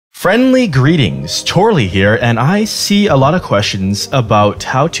Friendly greetings, Torley here, and I see a lot of questions about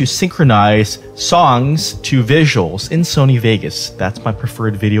how to synchronize songs to visuals in Sony Vegas. That's my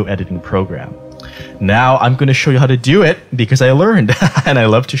preferred video editing program. Now I'm going to show you how to do it because I learned and I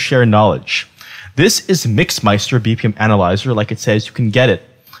love to share knowledge. This is MixMeister BPM Analyzer. Like it says, you can get it.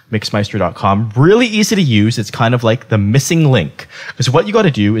 MixMeister.com. Really easy to use. It's kind of like the missing link. Because what you got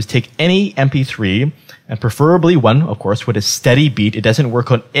to do is take any MP3 and preferably one, of course, with a steady beat. It doesn't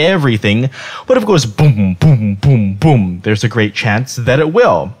work on everything, but if it goes boom, boom, boom, boom, there's a great chance that it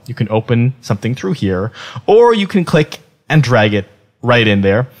will. You can open something through here, or you can click and drag it right in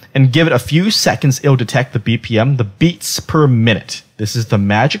there and give it a few seconds. It'll detect the BPM, the beats per minute. This is the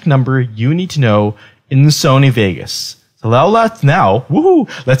magic number you need to know in Sony Vegas. So now,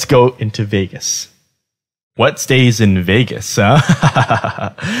 woohoo, let's go into Vegas. What stays in Vegas, huh?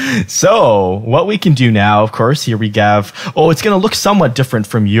 So, what we can do now, of course, here we have, it's going to look somewhat different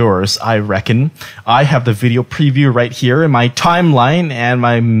from yours, I reckon. I have the video preview right here in my timeline and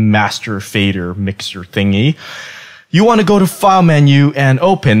my master fader mixer thingy. You want to go to File menu and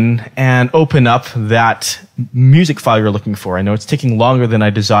open up that music file you're looking for. I know it's taking longer than I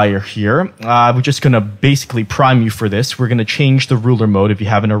desire here. We're just going to basically prime you for this. We're going to change the ruler mode if you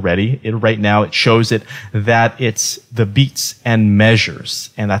haven't already. Right now it shows it that it's the beats and measures,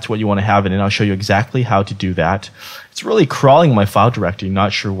 and that's what you want to have it in. I'll show you exactly how to do that. It's really crawling my file directory,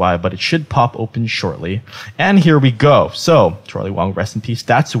 not sure why, but it should pop open shortly. And here we go. So, Charlie Wong, rest in peace.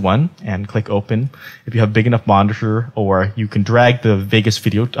 That's the one. And click open. If you have a big enough monitor, or you can drag the Vegas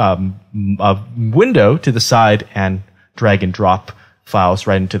video window to the side and drag and drop files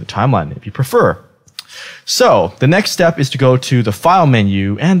right into the timeline if you prefer. So, the next step is to go to the File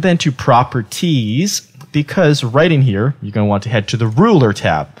menu and then to Properties, because right in here, you're going to want to head to the Ruler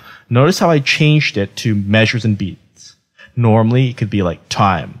tab. Notice how I changed it to Measures and Beats. Normally, it could be like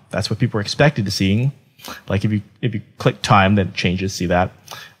time. That's what people are expected to see. Like if you click time, then it changes. See that?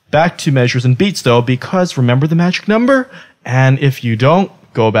 Back to Measures and Beats though, because remember the magic number? And if you don't,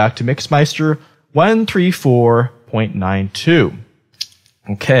 go back to MixMeister 134.92.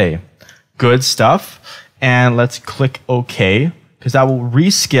 Okay, good stuff. And let's click OK, because that will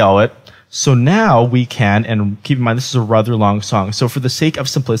rescale it. So now we can, and keep in mind this is a rather long song, so for the sake of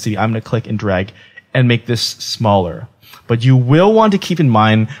simplicity, I'm going to click and drag and make this smaller. But you will want to keep in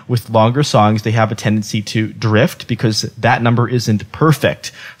mind with longer songs, they have a tendency to drift because that number isn't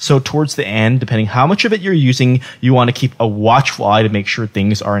perfect. So towards the end, depending how much of it you're using, you want to keep a watchful eye to make sure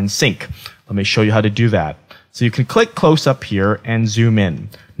things are in sync. Let me show you how to do that. So you can click close up here and zoom in.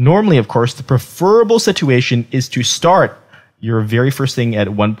 Normally, of course, the preferable situation is to start your very first thing at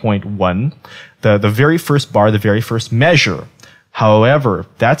 1.1, the very first bar, the very first measure. However,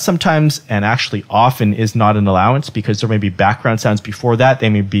 that sometimes and actually often is not an allowance because there may be background sounds before that. They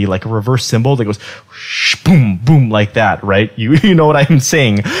may be like a reverse symbol that goes whoosh, boom, boom like that, right? You know what I'm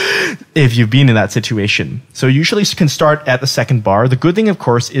saying if you've been in that situation. So usually you can start at the second bar. The good thing, of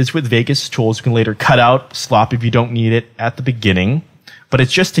course, is with Vegas tools, you can later cut out slop if you don't need it at the beginning, but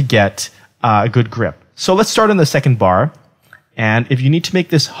it's just to get a good grip. So let's start on the second bar. And if you need to make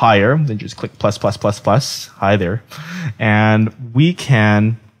this higher, then just click plus, plus, plus, plus, hi there. And we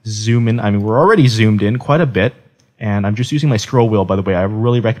can zoom in. I mean, we're already zoomed in quite a bit. And I'm just using my scroll wheel, by the way. I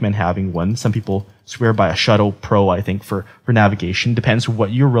really recommend having one. Some people swear by a Shuttle Pro, I think, for navigation. Depends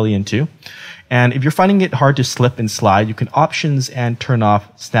what you're really into. And if you're finding it hard to slip and slide, you can options and turn off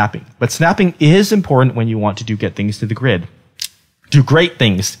snapping. But snapping is important when you want to get things to the grid. Do great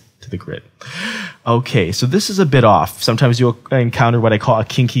things to the grid. Okay, so this is a bit off. Sometimes you'll encounter what I call a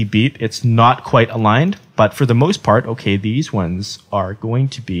kinky beat. It's not quite aligned, but for the most part, okay, these ones are going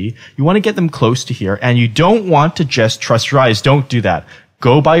to be, you want to get them close to here, and you don't want to just trust your eyes. Don't do that.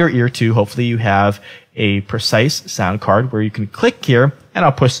 Go by your ear too. Hopefully you have a precise sound card where you can click here, and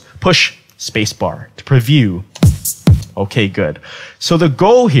I'll push spacebar to preview. Okay, good. So the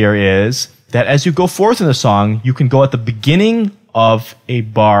goal here is that as you go forth in the song, you can go at the beginning of a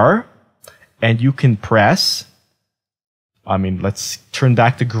bar, and you can press, let's turn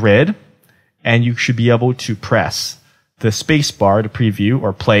back the grid, and you should be able to press the space bar to preview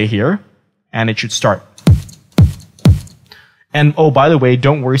or play here, and it should start. And oh, by the way,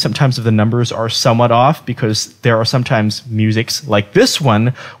 don't worry sometimes if the numbers are somewhat off, because there are sometimes musics like this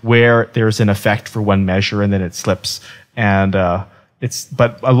one where there's an effect for one measure and then it slips. And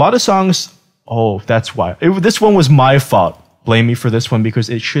but a lot of songs, that's why. This one was my fault. Blame me for this one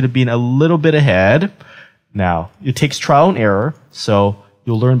because it should have been a little bit ahead. Now, it takes trial and error, so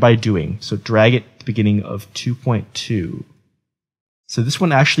you'll learn by doing. So drag it to the beginning of 2.2. So this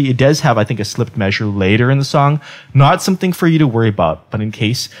one actually, it does have, I think, a slipped measure later in the song. Not something for you to worry about, but in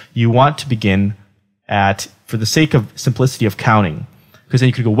case you want to begin at, for the sake of simplicity of counting, because then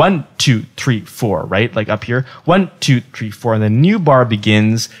you could go 1, 2, 3, 4, right? Like up here, 1, 2, 3, 4, and the new bar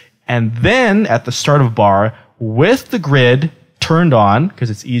begins. And then at the start of bar, with the grid turned on, because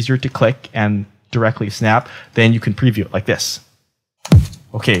it's easier to click and directly snap, then you can preview it like this.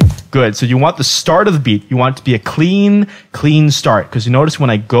 Okay, good. So you want the start of the beat. You want it to be a clean start. Because you notice when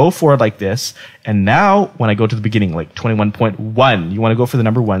I go for it like this, and now when I go to the beginning, like 21.1, you want to go for the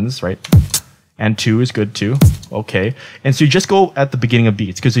number ones, right? And 2 is good too. Okay. And so you just go at the beginning of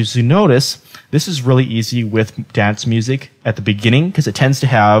beats. Because as you notice, this is really easy with dance music at the beginning, because it tends to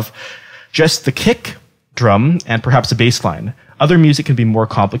have just the kick drum and perhaps a bass line. Other music can be more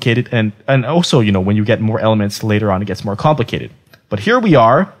complicated. And also, you know, when you get more elements later on, it gets more complicated. But here we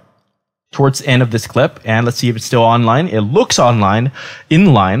are towards the end of this clip, and let's see if it's still online. It looks online,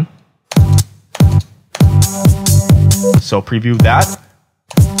 inline. So preview that.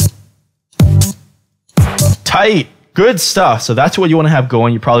 Tight, good stuff. So that's what you want to have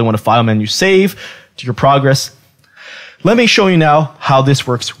going. You probably want to file menu save to your progress. Let me show you now how this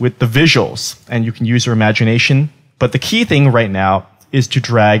works with the visuals, and you can use your imagination. But the key thing right now is to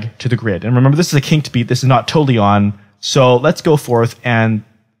drag to the grid. And remember, this is a kinked beat. This is not totally on. So let's go forth and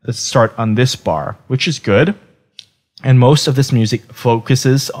let's start on this bar, which is good. And most of this music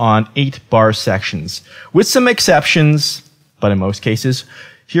focuses on 8-bar sections, with some exceptions, but in most cases.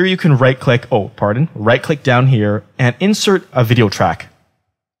 Here you can right-click down here and insert a video track.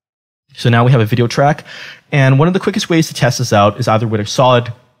 So now we have a video track. And one of the quickest ways to test this out is either with a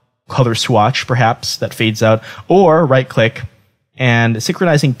solid color swatch, perhaps, that fades out, or right-click. And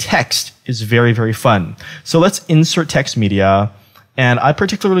synchronizing text is very, very fun. So let's insert text media. And I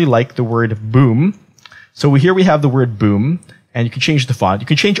particularly like the word boom. So here we have the word boom, and you can change the font. You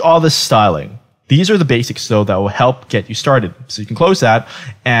can change all this styling. These are the basics, though, that will help get you started. So you can close that.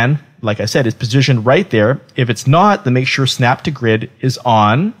 And like I said, it's positioned right there. If it's not, then make sure snap to grid is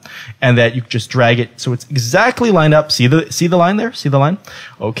on, and that you just drag it so it's exactly lined up. See the line there? See the line?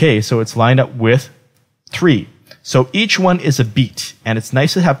 Okay, so it's lined up with 3. So each one is a beat, and it's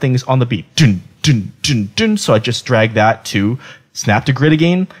nice to have things on the beat. Dun, dun, dun, dun. So I just drag that to snap to grid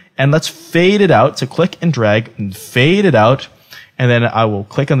again, and let's fade it out. So click and drag and fade it out, and then I will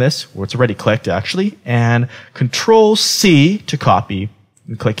click on this, where it's already clicked actually, and Control C to copy.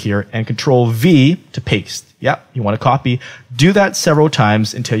 And click here, and Control V to paste. Yep, you want to copy. Do that several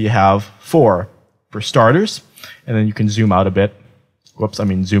times until you have 4 for starters, and then you can zoom out a bit. Whoops, I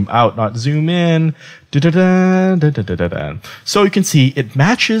mean zoom out, not zoom in. So you can see it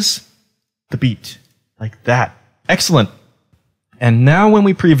matches the beat like that. Excellent. And now when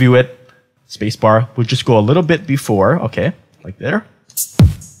we preview it, spacebar, we'll just go a little bit before, okay, like there.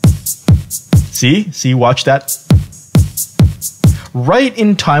 See, watch that. Right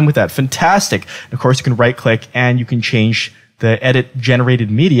in time with that, fantastic. And of course, you can right click and you can change the edit generated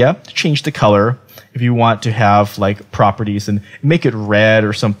media to change the color. If you want to have like properties and make it red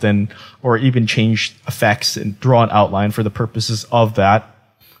or something, or even change effects and draw an outline for the purposes of that.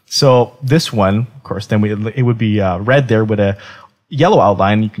 So this one, of course, then it would be red there with a yellow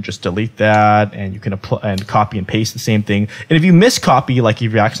outline. You can just delete that, and you can apply and copy and paste the same thing. And if you miscopy, like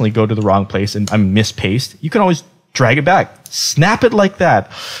if you accidentally go to the wrong place and mispaste, you can always drag it back, snap it like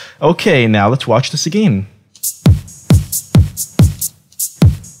that. Okay, now let's watch this again.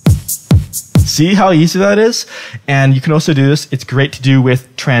 See how easy that is? And you can also do this. It's great to do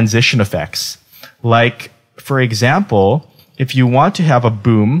with transition effects. Like, for example, if you want to have a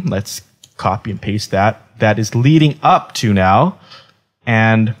boom, let's copy and paste that. That is leading up to now.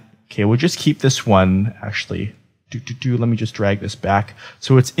 And, okay, we'll just keep this one, actually. Let me just drag this back.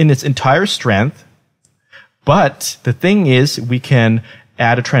 So it's in its entire strength. But the thing is, we can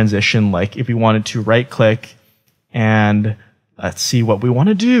add a transition, like if we wanted to right-click and let's see what we want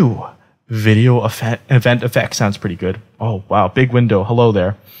to do. Video event effect sounds pretty good. Oh, wow. Big window. Hello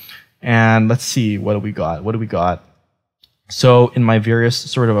there. And let's see. What do we got? So in my various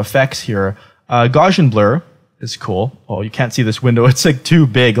sort of effects here, Gaussian blur is cool. Oh, you can't see this window. It's like too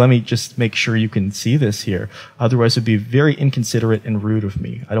big. Let me just make sure you can see this here. Otherwise, it'd be very inconsiderate and rude of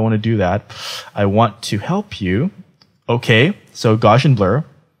me. I don't want to do that. I want to help you. Okay. So Gaussian blur.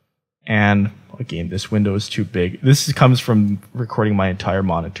 And again, this window is too big. This comes from recording my entire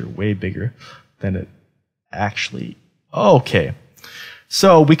monitor, way bigger than it actually. Okay.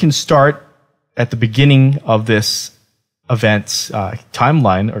 So we can start at the beginning of this event's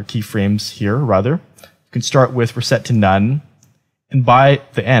timeline, or keyframes here, rather. You can start with reset to none. And by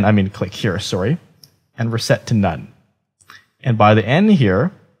the end, click here, sorry, and reset to none. And by the end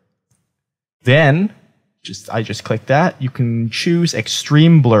here, then I just click that. You can choose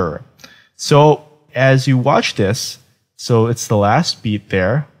extreme blur. So as you watch this, so it's the last beat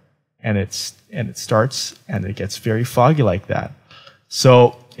there, and it starts and it gets very foggy like that.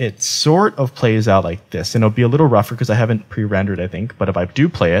 So it sort of plays out like this, and it'll be a little rougher because I haven't pre-rendered, I think. But if I do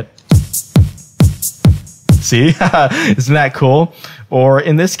play it, see, isn't that cool? Or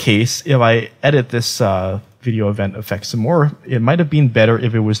in this case, if I edit this video event effect some more, it might have been better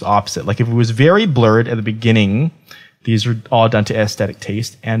if it was the opposite. Like if it was very blurred at the beginning, these are all done to aesthetic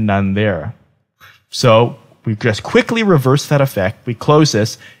taste, and none there. So we just quickly reverse that effect. We close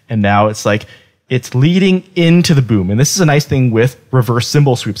this, and now it's like it's leading into the boom. And this is a nice thing with reverse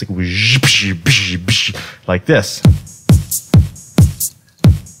cymbal sweeps, like this.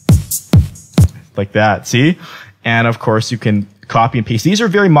 Like that, see? And of course, you can copy and paste. These are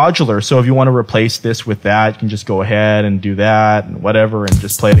very modular, so if you want to replace this with that, you can just go ahead and do that and whatever and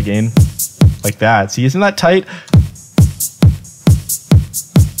just play it again. Like that. See, isn't that tight?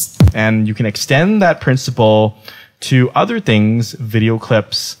 And you can extend that principle to other things, video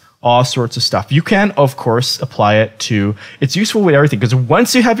clips, all sorts of stuff. You can, of course, apply it to, it's useful with everything, because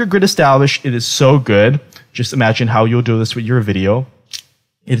once you have your grid established, it is so good. Just imagine how you'll do this with your video.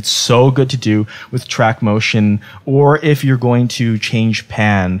 It's so good to do with track motion, or if you're going to change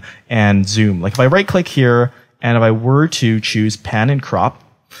pan and zoom. Like if I right click here, and if I were to choose pan and crop,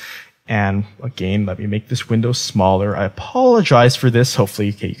 and again, let me make this window smaller. I apologize for this. Hopefully,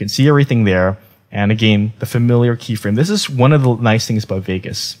 okay, you can see everything there. And again, the familiar keyframe. This is one of the nice things about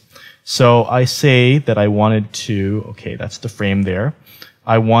Vegas. So I say that I wanted to, okay, that's the frame there.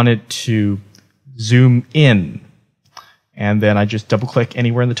 I wanted to zoom in. And then I just double click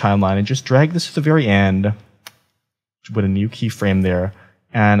anywhere in the timeline and just drag this to the very end with a new keyframe there.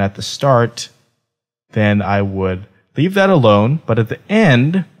 And at the start, then I would leave that alone. But at the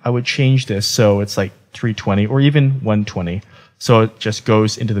end, I would change this so it's like 320 or even 120. So it just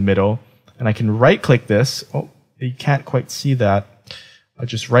goes into the middle. And I can right click this. Oh, you can't quite see that. I'll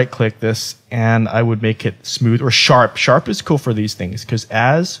just right click this and I would make it smooth or sharp. Sharp is cool for these things because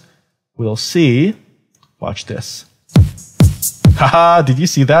as we'll see, watch this. Haha, did you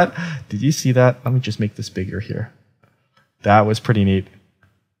see that? Did you see that? Let me just make this bigger here. That was pretty neat.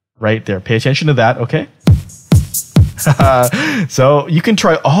 Right there. Pay attention to that, okay? So you can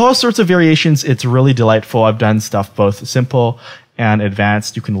try all sorts of variations. It's really delightful. I've done stuff both simple and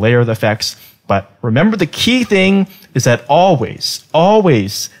advanced. You can layer the effects. But remember, the key thing is that always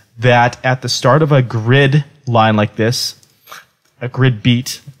that at the start of a grid line like this, a grid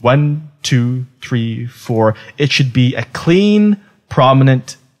beat, 1, 2, 3, 4, it should be a clean,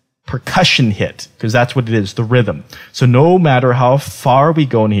 prominent percussion hit, because that's what it is, the rhythm. So no matter how far we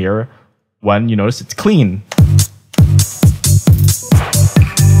go in here, one, you notice it's clean.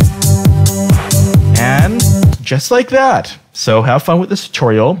 And just like that. So have fun with this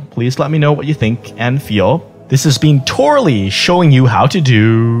tutorial. Please let me know what you think and feel. This has been Torley showing you how to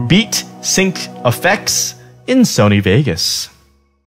do beat sync effects in Sony Vegas.